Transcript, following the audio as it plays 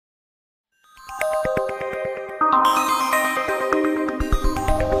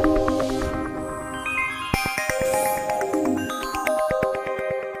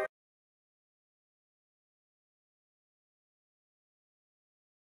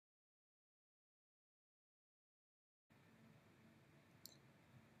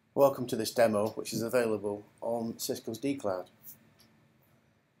Welcome to this demo, which is available on Cisco's dCloud.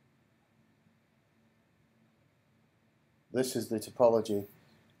 This is the topology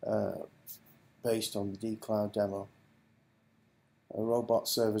based on the dCloud demo. A robot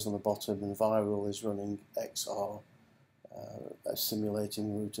servers on the bottom and Viral is running XR, simulating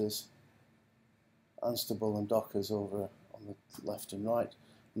routers. Ansible and Dockers over on the left and right,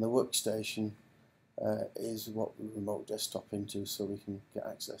 and the workstation is what we remote desktop into so we can get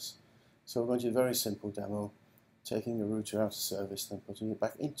access. So we're going to do a very simple demo, taking a router out of service, then putting it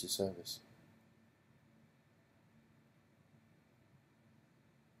back into service.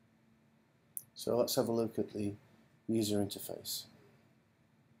 So let's have a look at the user interface.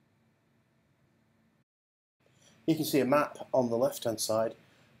 You can see a map on the left hand side,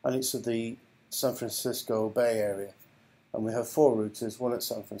 and it's of the San Francisco Bay Area. And we have 4 routers, one at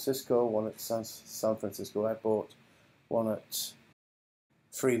San Francisco, one at San Francisco Airport, one at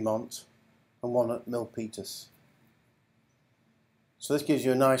Fremont, and one at Milpitas. So this gives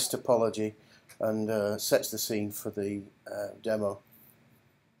you a nice topology and sets the scene for the demo.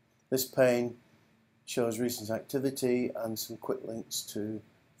 This pane shows recent activity and some quick links to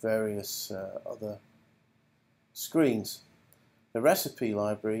various other screens. The recipe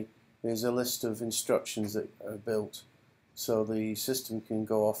library is a list of instructions that are built, so the system can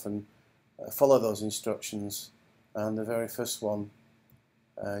go off and follow those instructions. And the very first one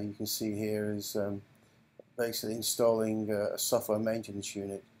you can see here is basically installing a software maintenance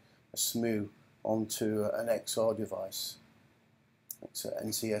unit, a SMU, onto an XR device. It's an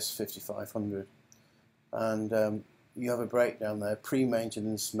NCS 5500, and you have a breakdown there: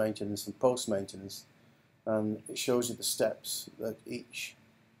 pre-maintenance, maintenance, and post-maintenance, and it shows you the steps that each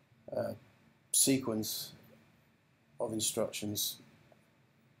sequence of instructions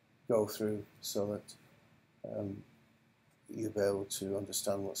go through, so that you'll be able to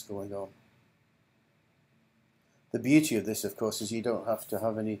understand what's going on. The beauty of this, of course, is you don't have to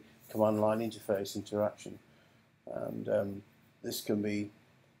have any command line interface interaction, and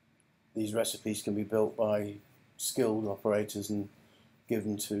these recipes can be built by skilled operators and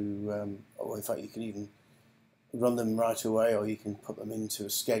given to, or in fact you can even run them right away, or you can put them into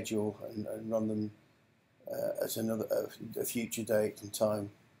a schedule and run them at a future date and time.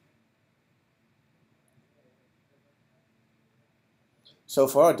 So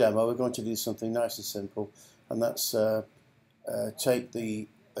for our demo, we're going to do something nice and simple, and that's adjust the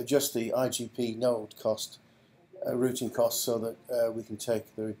IGP node cost, routing cost, so that we can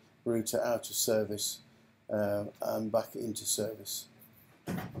take the router out of service and back into service.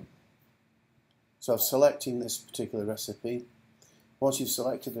 So I'm selecting this particular recipe. Once you've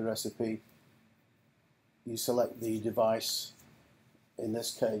selected the recipe, you select the device. In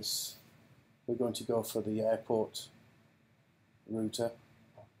this case, we're going to go for the airport router,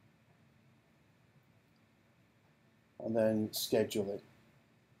 and then schedule it.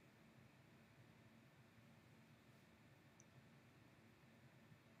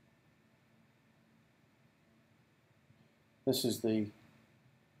 This is the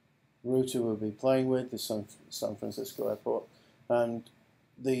router we'll be playing with, the San Francisco Airport, and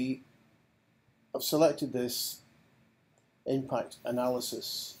I've selected this impact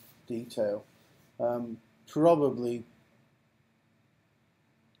analysis detail. Probably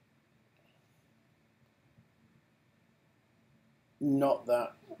not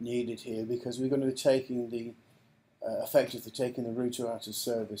that needed here, because we're going to be taking effectively taking the router out of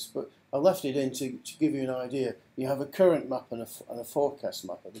service, but I left it in to give you an idea. You have a current map and a forecast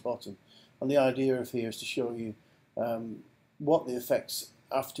map at the bottom, and the idea of here is to show you what the effects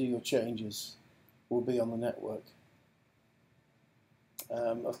after your changes will be on the network.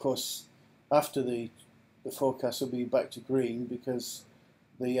 Of course, after the forecast will be back to green, because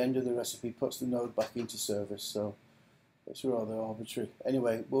the end of the recipe puts the node back into service, so it's rather arbitrary.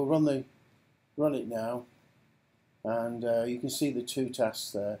 Anyway, we'll run it now, and you can see the 2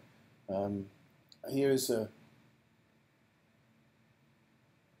 tasks there.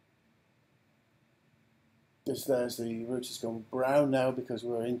 There's the router's gone brown now because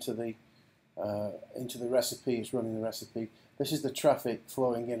we're into the recipe. It's running the recipe. This is the traffic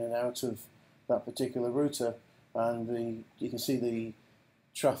flowing in and out of that particular router, and you can see the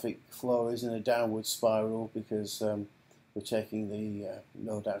traffic flow is in a downward spiral because we're taking the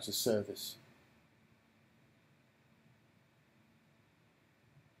node out of service.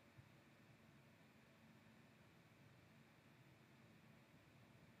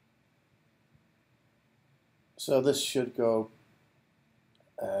 So this should go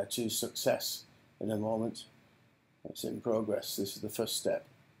to success in a moment. It's in progress. This is the first step.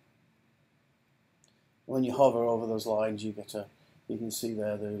 When you hover over those lines, you get You can see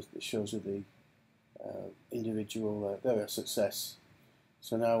there, it shows you the individual, there we are, success.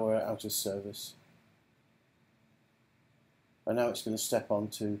 So now we're out of service. And now it's going to step on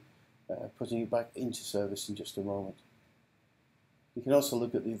to putting it back into service in just a moment. You can also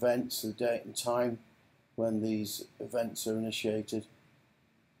look at the events, the date and time when these events are initiated.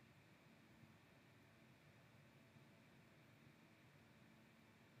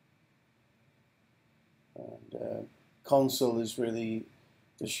 And console is really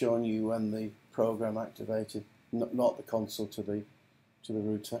just showing you when the program activated, not the console to the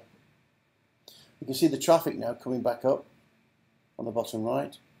router. You can see the traffic now coming back up on the bottom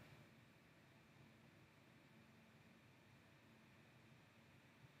right.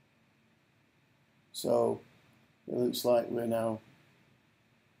 So it looks like we're now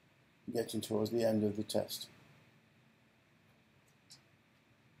getting towards the end of the test.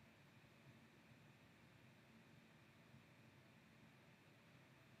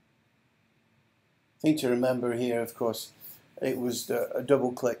 Thing to remember here, of course, it was a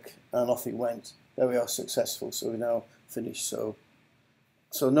double click and off it went. There we are, successful. So we're now finished. So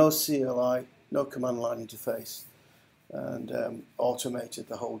no CLI, no command line interface, and automated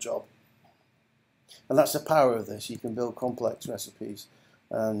the whole job. And that's the power of this. You can build complex recipes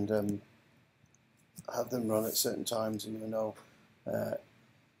and have them run at certain times, and you know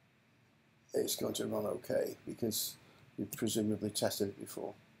it's going to run okay because you've presumably tested it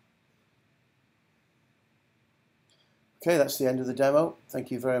before. Okay, that's the end of the demo.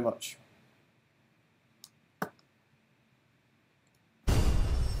 Thank you very much.